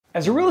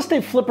As a real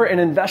estate flipper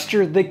and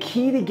investor, the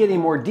key to getting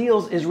more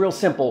deals is real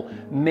simple.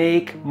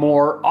 Make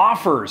more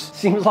offers.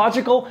 Seems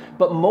logical,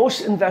 but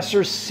most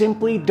investors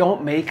simply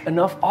don't make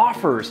enough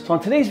offers. So in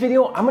today's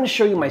video, I'm gonna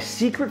show you my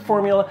secret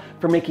formula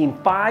for making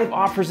 5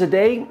 offers a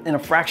day in a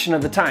fraction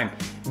of the time.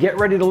 Get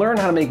ready to learn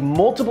how to make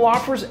multiple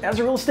offers as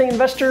a real estate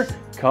investor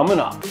coming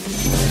up.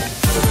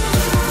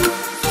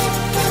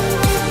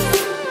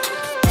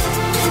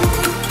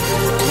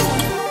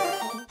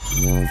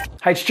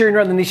 Hi, it's Jerry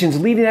Norton, the nation's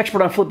leading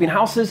expert on flipping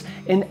houses,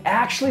 and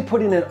actually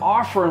putting an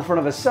offer in front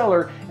of a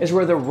seller is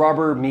where the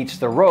rubber meets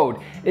the road.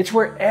 It's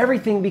where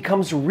everything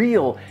becomes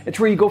real. It's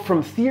where you go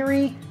from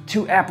theory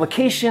to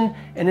application,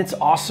 and it's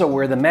also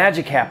where the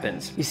magic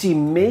happens. You see,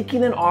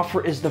 making an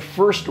offer is the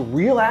first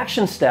real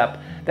action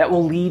step that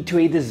will lead to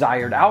a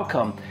desired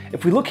outcome.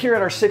 If we look here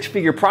at our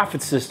 6-figure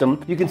profit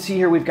system, you can see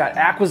here we've got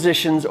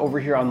acquisitions over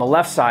here on the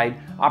left side,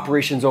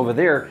 operations over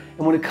there.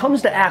 And when it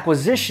comes to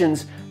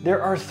acquisitions,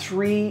 there are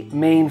 3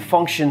 main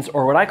functions,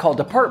 or what I call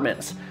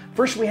departments.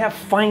 First, we have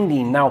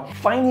finding. Now,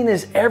 finding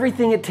is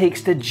everything it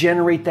takes to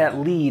generate that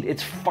lead.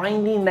 It's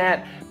finding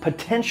that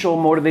potential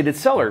motivated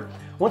seller.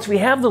 Once we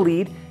have the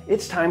lead,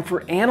 it's time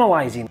for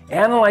analyzing.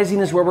 Analyzing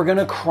is where we're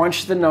gonna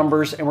crunch the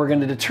numbers and we're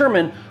gonna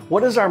determine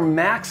what is our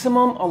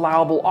maximum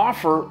allowable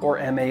offer, or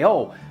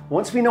MAO.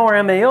 Once we know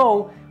our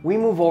MAO, we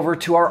move over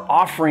to our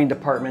offering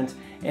department,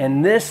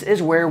 and this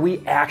is where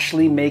we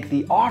actually make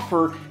the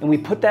offer and we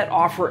put that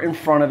offer in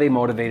front of a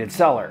motivated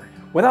seller.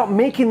 Without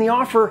making the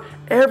offer,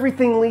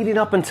 everything leading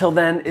up until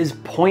then is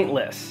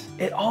pointless.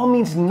 It all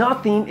means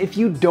nothing if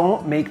you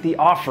don't make the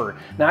offer.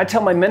 Now, I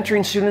tell my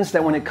mentoring students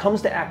that when it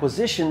comes to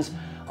acquisitions,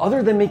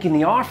 other than making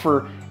the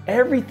offer,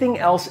 everything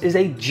else is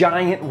a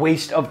giant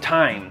waste of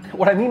time.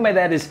 What I mean by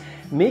that is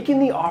making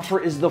the offer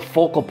is the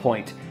focal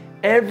point.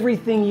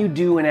 Everything you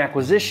do in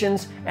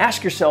acquisitions,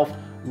 ask yourself,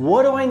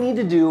 what do I need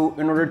to do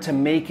in order to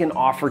make an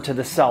offer to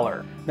the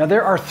seller? Now,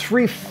 there are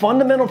 3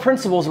 fundamental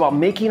principles about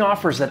making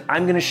offers that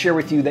I'm going to share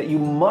with you that you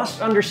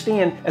must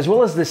understand, as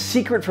well as the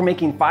secret for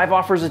making 5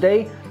 offers a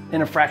day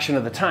in a fraction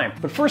of the time.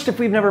 But first, if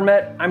we've never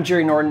met, I'm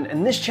Jerry Norton,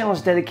 and this channel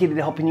is dedicated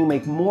to helping you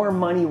make more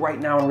money right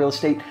now in real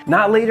estate,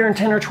 not later in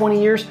 10 or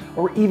 20 years,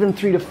 or even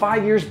 3 to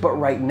 5 years, but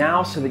right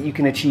now, so that you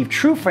can achieve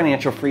true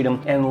financial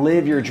freedom and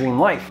live your dream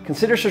life.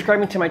 Consider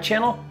subscribing to my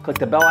channel, click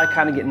the bell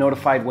icon to get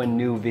notified when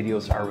new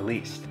videos are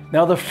released.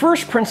 Now, the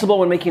first principle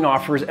when making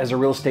offers as a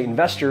real estate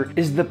investor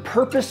is the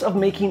purpose of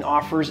making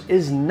offers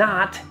is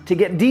not to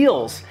get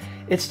deals.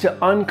 It's to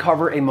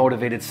uncover a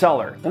motivated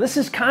seller. Now, this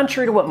is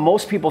contrary to what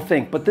most people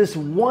think, but this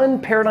one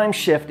paradigm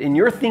shift in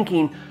your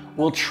thinking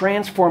will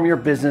transform your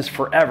business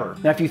forever.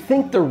 Now, if you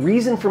think the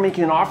reason for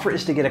making an offer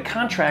is to get a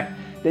contract,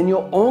 then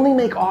you'll only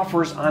make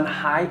offers on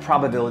high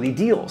probability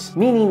deals,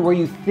 meaning where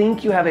you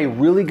think you have a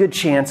really good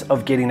chance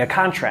of getting a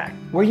contract,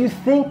 where you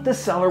think the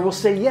seller will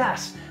say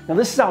yes. Now,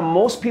 this is how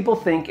most people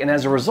think, and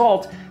as a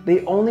result,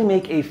 they only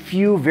make a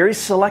few very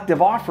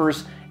selective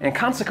offers and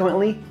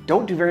consequently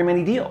don't do very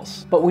many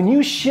deals. But when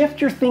you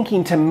shift your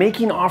thinking to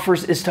making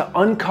offers is to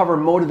uncover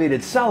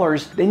motivated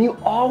sellers, then you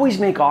always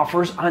make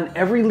offers on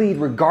every lead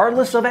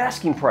regardless of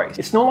asking price.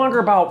 It's no longer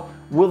about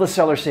will the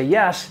seller say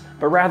yes,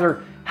 but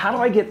rather how do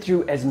I get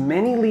through as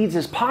many leads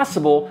as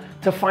possible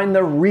to find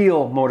the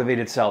real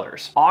motivated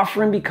sellers?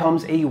 Offering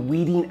becomes a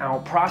weeding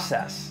out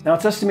process. Now,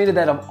 it's estimated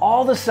that of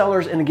all the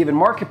sellers in a given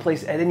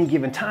marketplace at any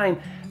given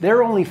time, there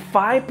are only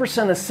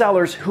 5% of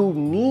sellers who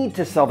need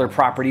to sell their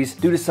properties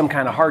due to some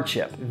kind of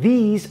hardship.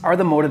 These are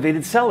the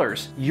motivated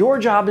sellers. Your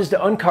job is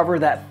to uncover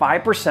that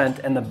 5%,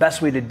 and the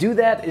best way to do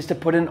that is to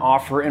put an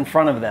offer in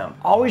front of them.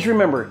 Always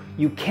remember,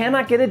 you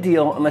cannot get a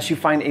deal unless you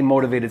find a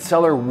motivated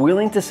seller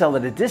willing to sell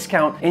at a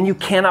discount, and you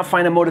cannot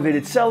find a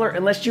motivated seller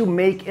unless you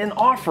make an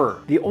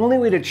offer. The only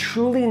way to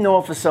truly know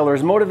if a seller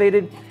is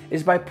motivated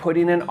is by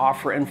putting an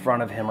offer in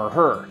front of him or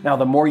her. Now,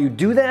 the more you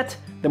do that,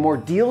 the more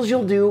deals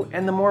you'll do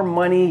and the more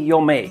money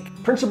you'll make.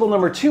 Principle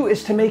number 2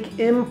 is to make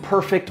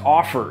imperfect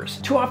offers.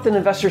 Too often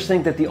investors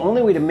think that the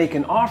only way to make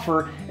an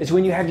offer is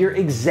when you have your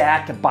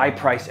exact buy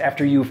price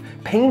after you've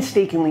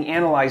painstakingly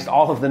analyzed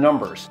all of the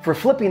numbers. For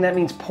flipping, that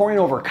means poring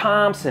over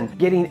comps and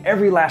getting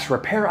every last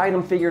repair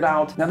item figured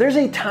out. Now, there's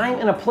a time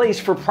and a place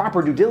for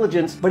proper due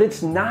diligence, but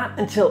it's not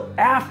until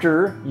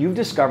after you've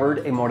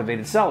discovered a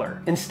motivated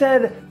seller.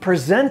 Instead,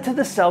 present to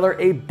the seller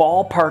a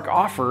ballpark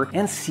offer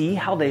and see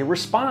how they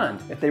respond.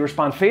 If they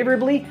respond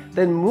favorably,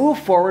 then move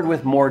forward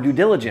with more due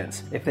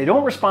diligence. If they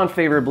don't respond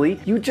favorably,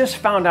 you just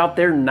found out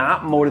they're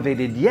not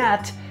motivated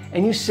yet,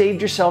 and you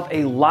saved yourself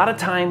a lot of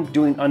time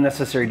doing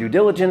unnecessary due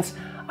diligence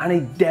on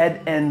a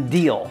dead-end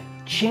deal.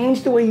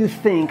 Change the way you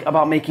think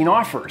about making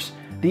offers.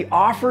 The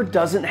offer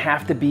doesn't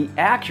have to be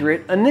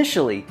accurate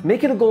initially.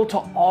 Make it a goal to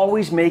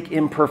always make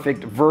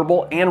imperfect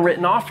verbal and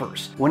written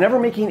offers. Whenever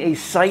making a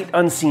sight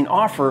unseen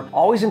offer,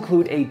 always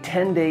include a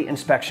 10-day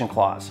inspection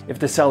clause. If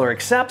the seller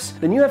accepts,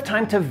 then you have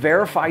time to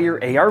verify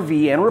your ARV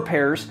and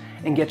repairs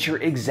and get your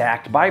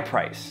exact buy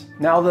price.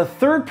 Now, the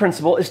third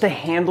principle is to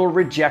handle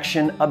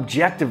rejection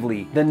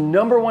objectively. The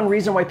number one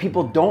reason why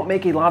people don't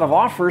make a lot of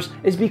offers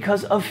is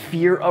because of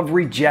fear of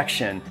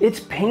rejection. It's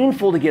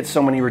painful to get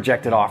so many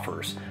rejected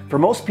offers. For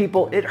most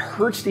people, it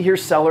hurts to hear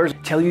sellers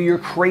tell you you're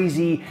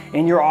crazy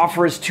and your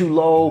offer is too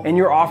low and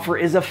your offer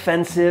is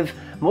offensive.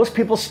 Most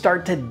people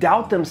start to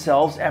doubt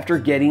themselves after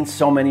getting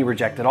so many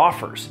rejected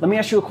offers. Let me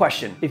ask you a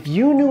question. If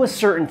you knew a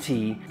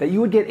certainty that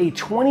you would get a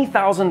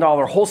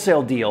 $20,000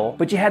 wholesale deal,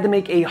 but you had to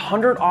make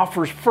 100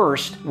 offers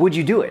first, would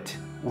you do it?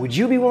 Would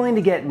you be willing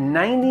to get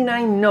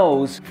 99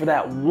 no's for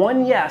that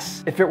one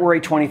yes if it were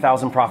a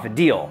 $20,000 profit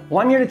deal? Well,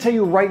 I'm here to tell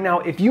you right now,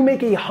 if you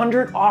make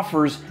 100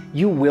 offers,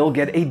 you will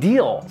get a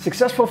deal.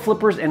 Successful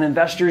flippers and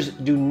investors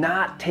do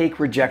not take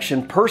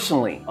rejection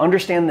personally.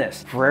 Understand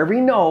this, for every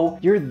no,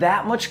 you're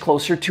that much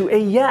closer to a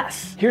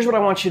yes. Here's what I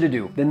want you to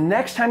do. The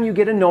next time you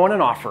get a no on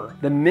an offer,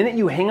 the minute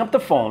you hang up the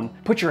phone,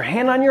 put your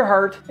hand on your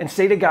heart and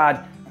say to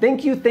God,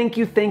 thank you, thank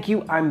you, thank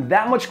you. I'm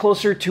that much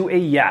closer to a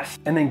yes.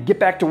 And then get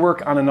back to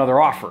work on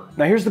another offer.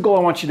 Now here's the goal I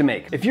want you to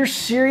make. If you're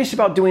serious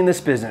about doing this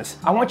business,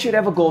 I want you to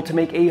have a goal to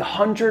make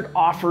 100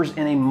 offers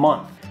in a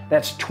month.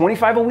 That's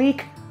 25 a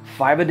week,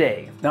 5 a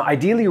day. Now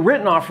ideally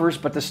written offers,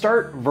 but to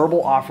start,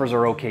 verbal offers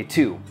are okay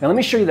too. Now let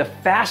me show you the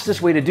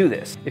fastest way to do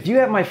this. If you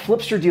have my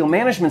Flipster deal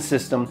management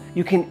system,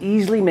 you can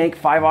easily make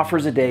 5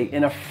 offers a day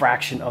in a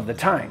fraction of the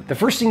time. The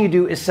first thing you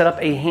do is set up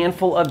a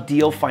handful of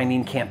deal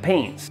finding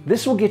campaigns.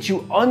 This will get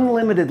you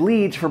unlimited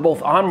leads for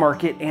both on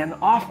market and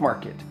off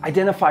market.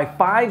 Identify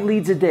 5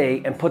 leads a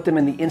day and put them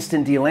in the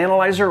instant deal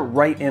analyzer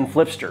right in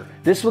Flipster.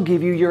 This will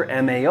give you your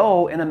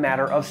MAO in a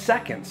matter of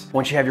seconds.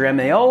 Once you have your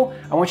MAO,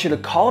 I want you to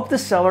call up the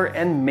seller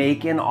and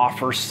make an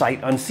offer sight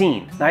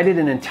unseen. Now I did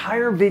an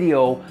entire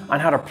video on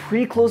how to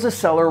pre-close a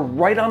seller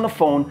right on the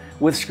phone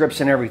with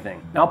scripts and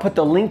everything. Now I'll put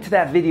the link to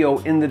that video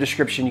in the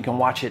description. You can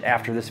watch it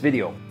after this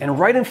video. And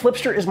right in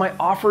Flipster is my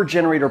Offer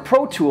Generator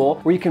Pro tool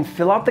where you can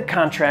fill out the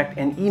contract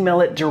and email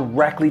it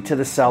directly to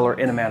the seller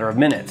in a matter of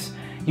minutes.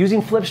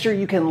 Using Flipster,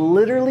 you can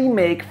literally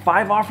make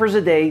 5 offers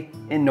a day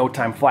in no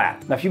time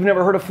flat. Now if you've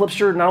never heard of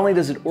Flipster, not only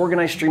does it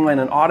organize, streamline,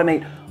 and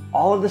automate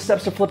all of the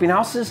steps of flipping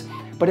houses,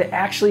 but it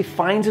actually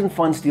finds and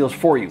funds deals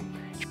for you.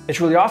 It's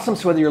really awesome,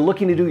 so whether you're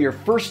looking to do your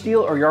first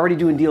deal or you're already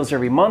doing deals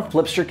every month,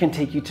 Flipster can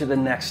take you to the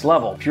next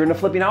level. If you're into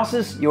flipping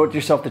houses, you owe it to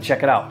yourself to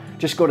check it out.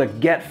 Just go to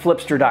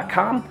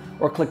getflipster.com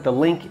or click the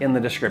link in the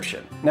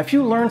description. Now, if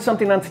you learned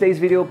something on today's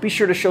video, be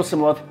sure to show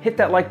some love, hit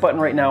that like button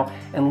right now,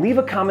 and leave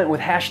a comment with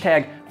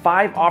hashtag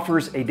 5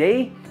 offers a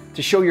day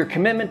to show your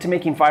commitment to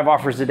making 5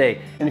 offers a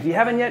day. And if you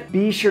haven't yet,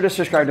 be sure to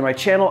subscribe to my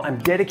channel. I'm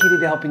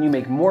dedicated to helping you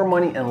make more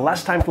money in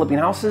less time flipping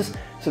houses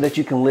so that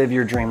you can live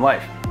your dream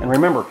life. And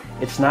remember,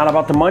 it's not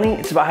about the money,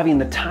 it's about having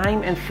the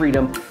time and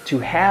freedom to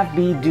have,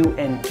 be, do,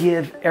 and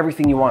give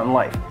everything you want in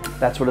life.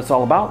 That's what it's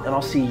all about, and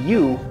I'll see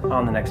you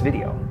on the next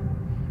video.